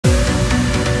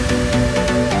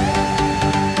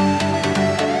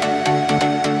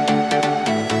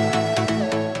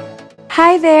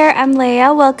Hi there, I'm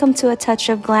Leia. Welcome to A Touch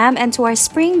of Glam and to our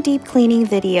spring deep cleaning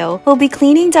video. We'll be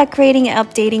cleaning, decorating, and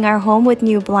updating our home with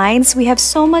new blinds. We have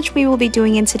so much we will be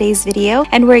doing in today's video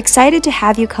and we're excited to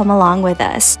have you come along with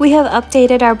us. We have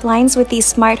updated our blinds with these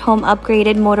smart home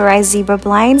upgraded motorized zebra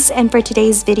blinds, and for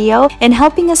today's video, in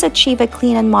helping us achieve a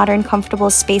clean and modern comfortable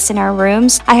space in our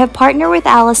rooms, I have partnered with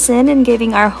Allesin in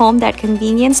giving our home that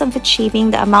convenience of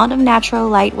achieving the amount of natural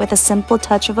light with a simple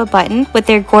touch of a button with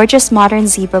their gorgeous modern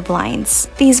zebra blinds.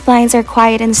 These blinds are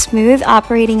quiet and smooth,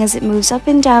 operating as it moves up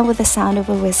and down with the sound of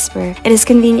a whisper. It is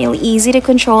conveniently easy to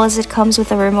control as it comes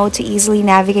with a remote to easily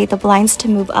navigate the blinds to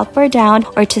move up or down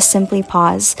or to simply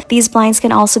pause. These blinds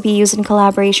can also be used in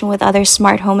collaboration with other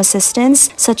smart home assistants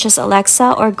such as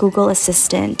Alexa or Google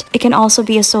Assistant. It can also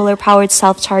be a solar-powered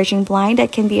self-charging blind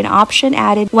that can be an option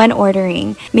added when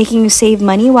ordering, making you save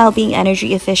money while being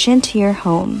energy efficient to your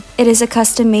home. It is a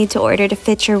custom made to order to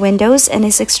fit your windows and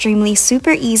is extremely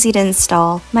super easy to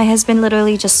install. My husband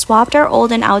literally just swapped our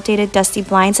old and outdated dusty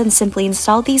blinds and simply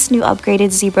installed these new upgraded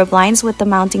zebra blinds with the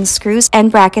mounting screws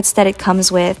and brackets that it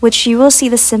comes with, which you will see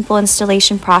the simple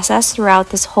installation process throughout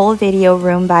this whole video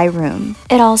room by room.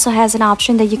 It also has an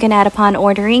option that you can add upon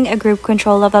ordering, a group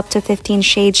control of up to 15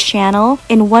 shades channel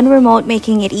in one remote,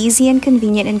 making it easy and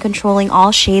convenient in controlling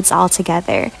all shades all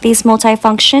together. These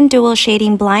multifunction dual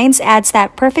shading blinds adds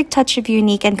that perfect touch of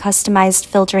unique and customized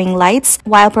filtering lights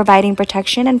while providing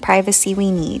protection and privacy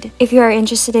we need. If you are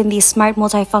interested in these smart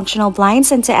multifunctional blinds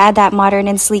and to add that modern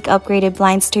and sleek upgraded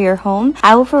blinds to your home,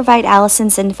 I will provide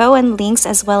Allison's info and links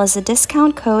as well as a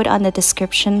discount code on the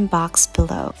description box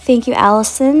below. Thank you,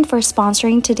 Allison, for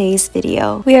sponsoring today's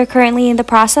video. We are currently in the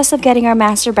process of getting our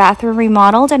master bathroom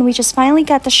remodeled, and we just finally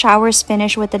got the showers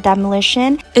finished with the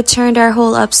demolition. It turned our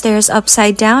whole upstairs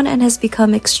upside down and has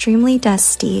become extremely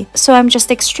dusty. So I'm just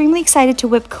extremely excited to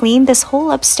whip clean this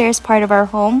whole upstairs part of our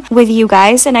home with you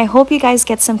guys, and I hope you guys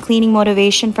get some cleaning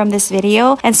motivation from this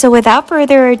video. And so without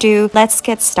further ado, let's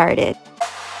get started.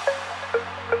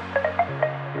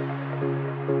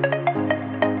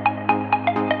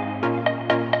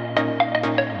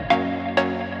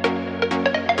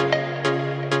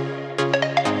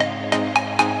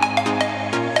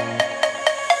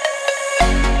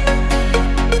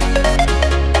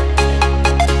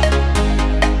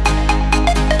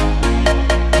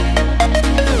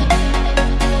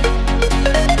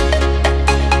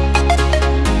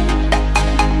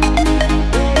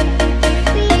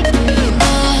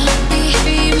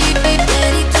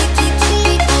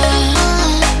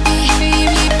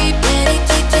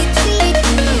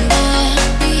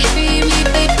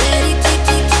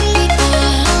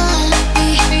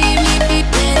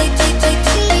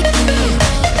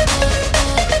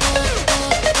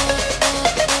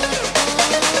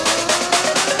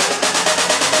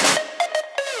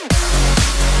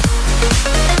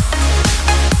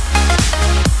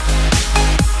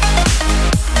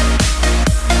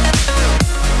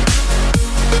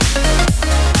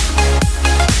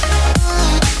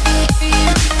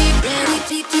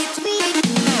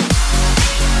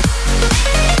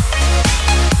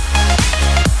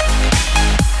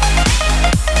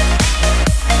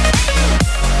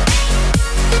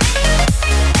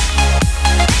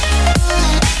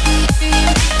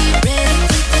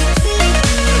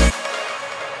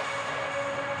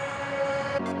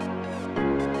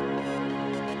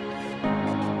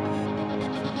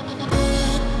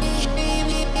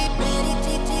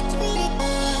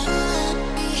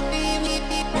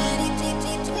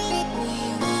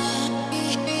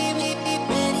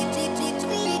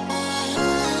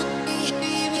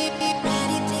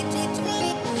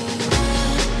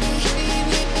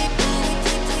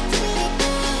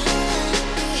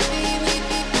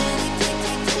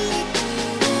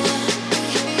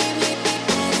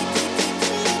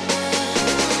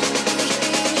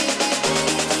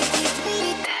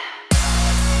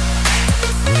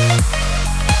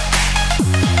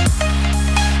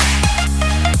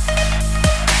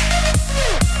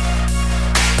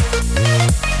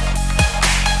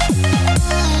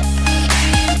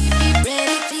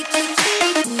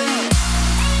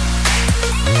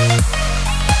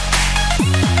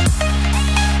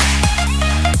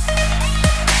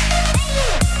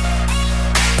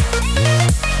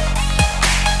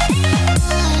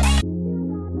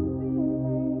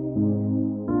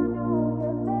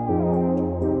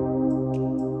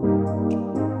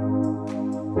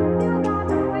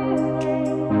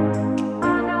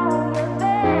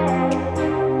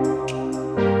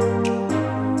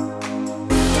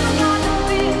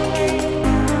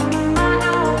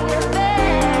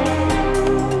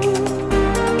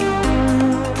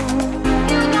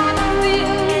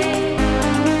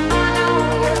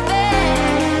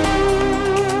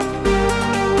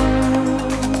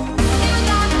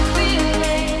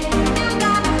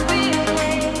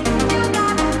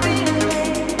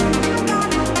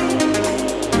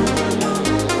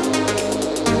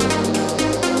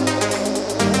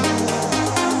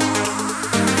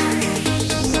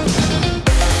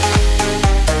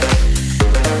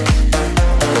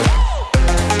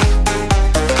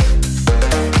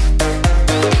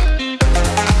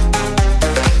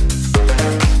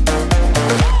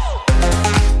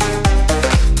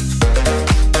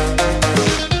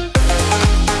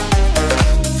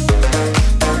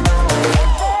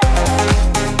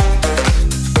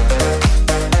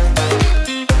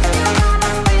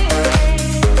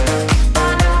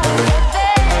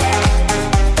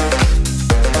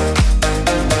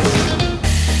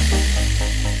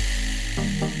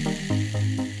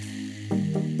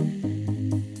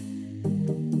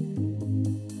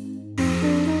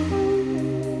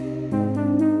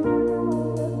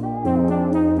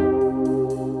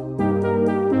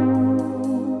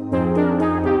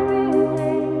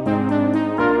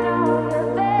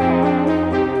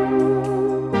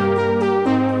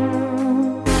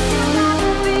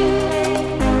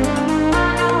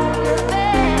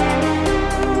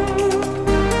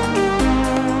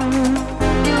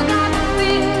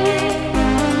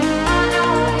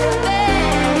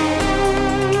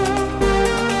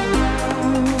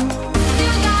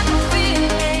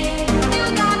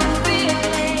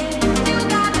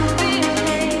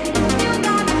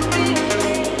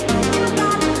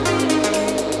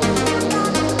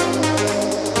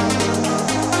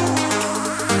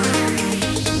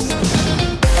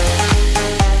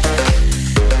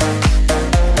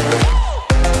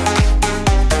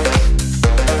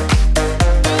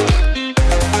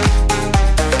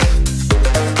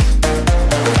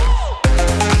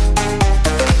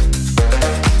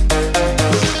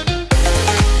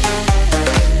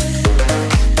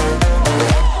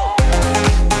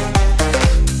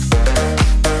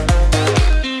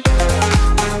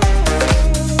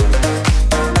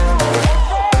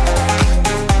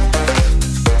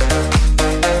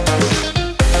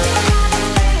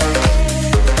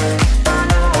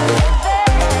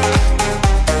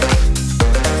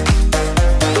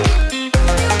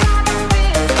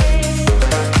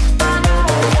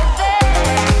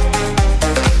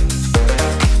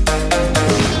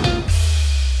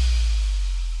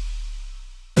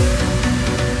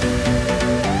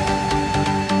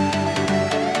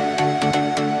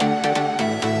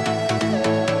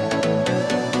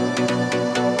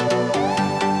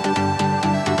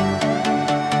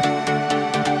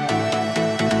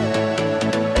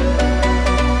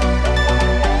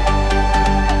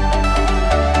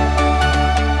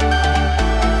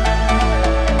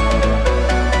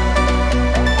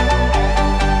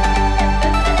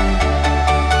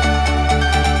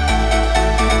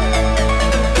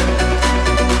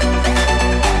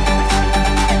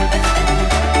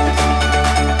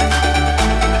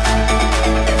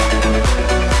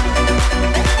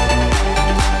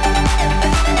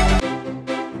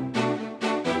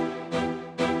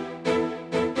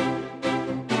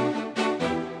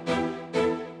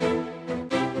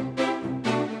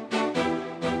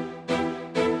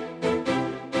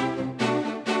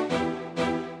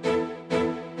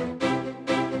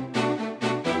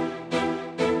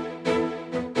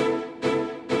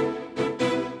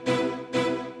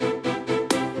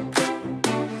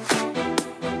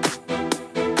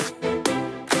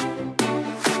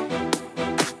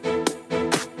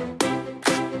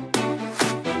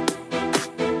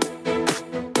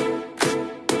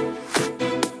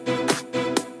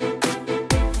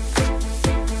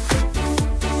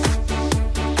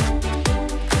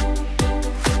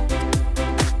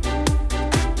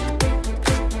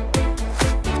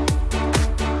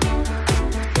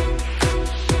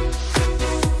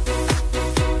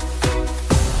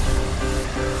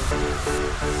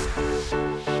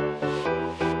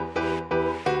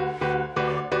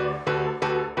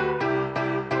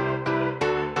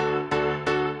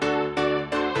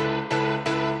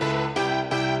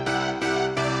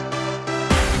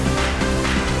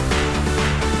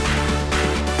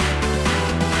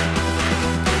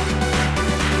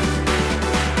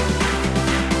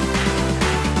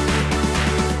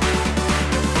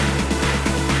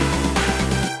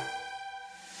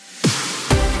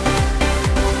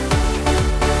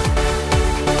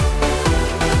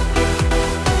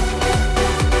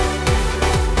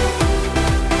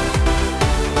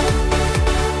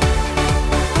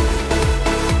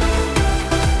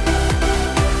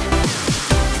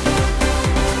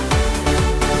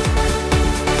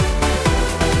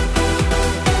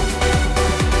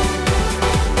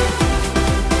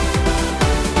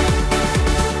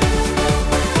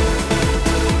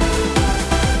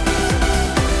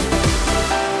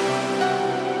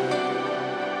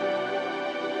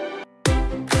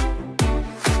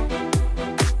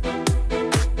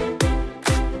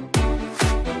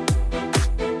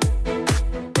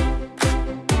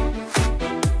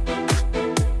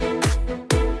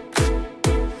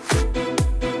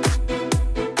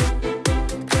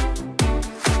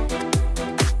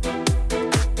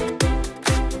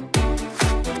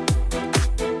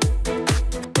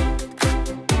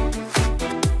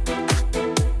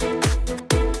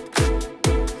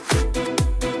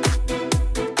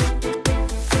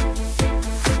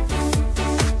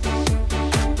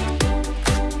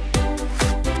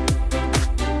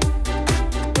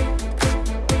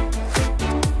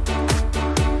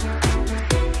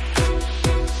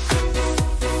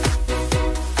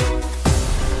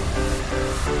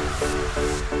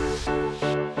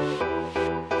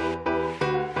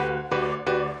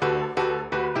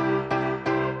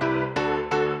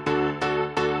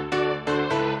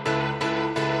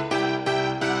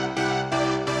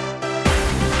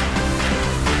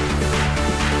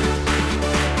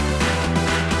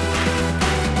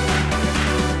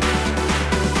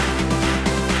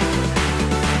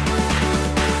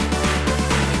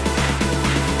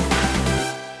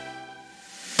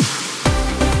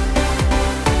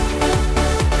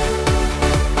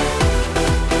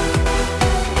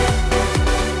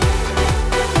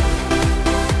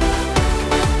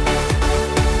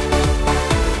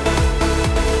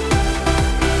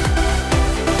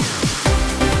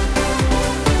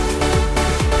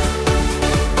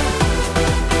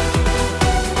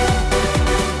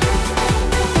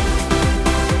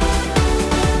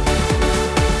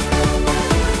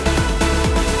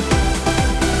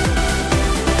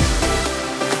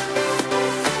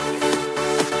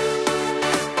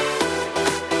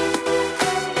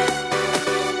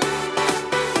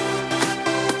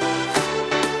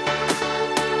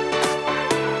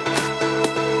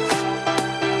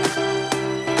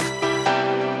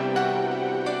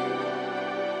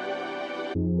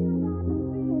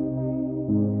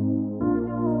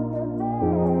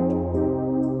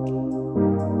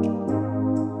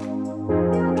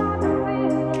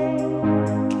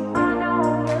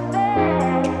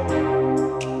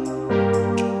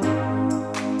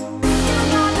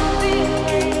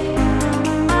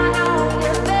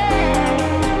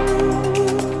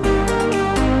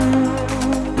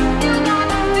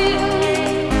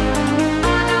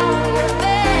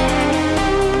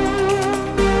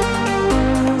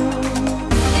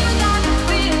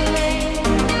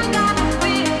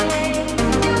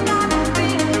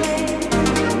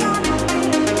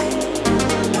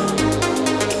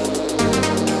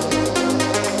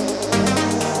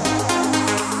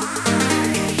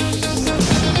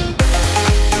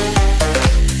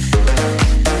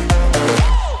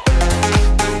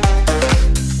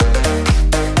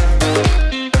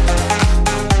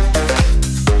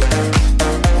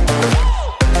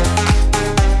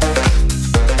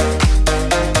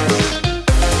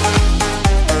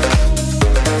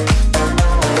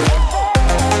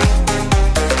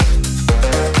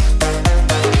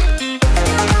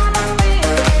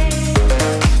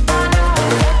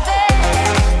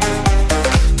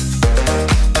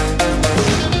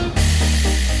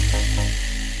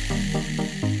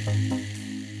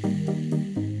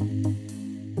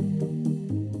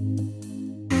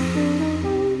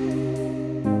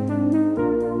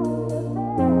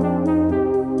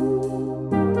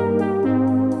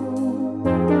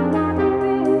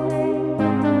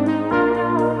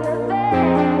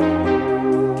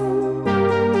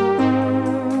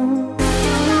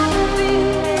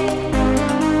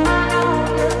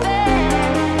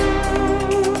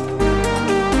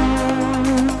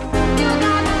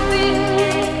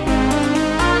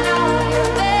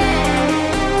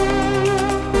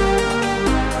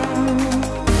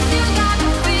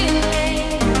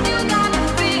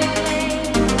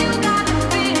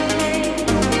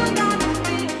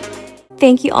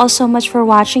 Thank you all so much for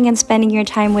watching and spending your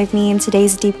time with me in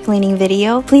today's deep cleaning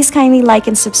video. Please kindly like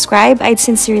and subscribe. I'd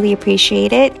sincerely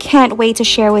appreciate it. Can't wait to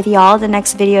share with y'all the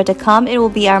next video to come. It will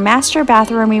be our master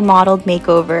bathroom remodeled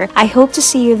makeover. I hope to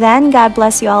see you then. God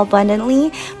bless you all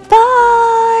abundantly. Bye!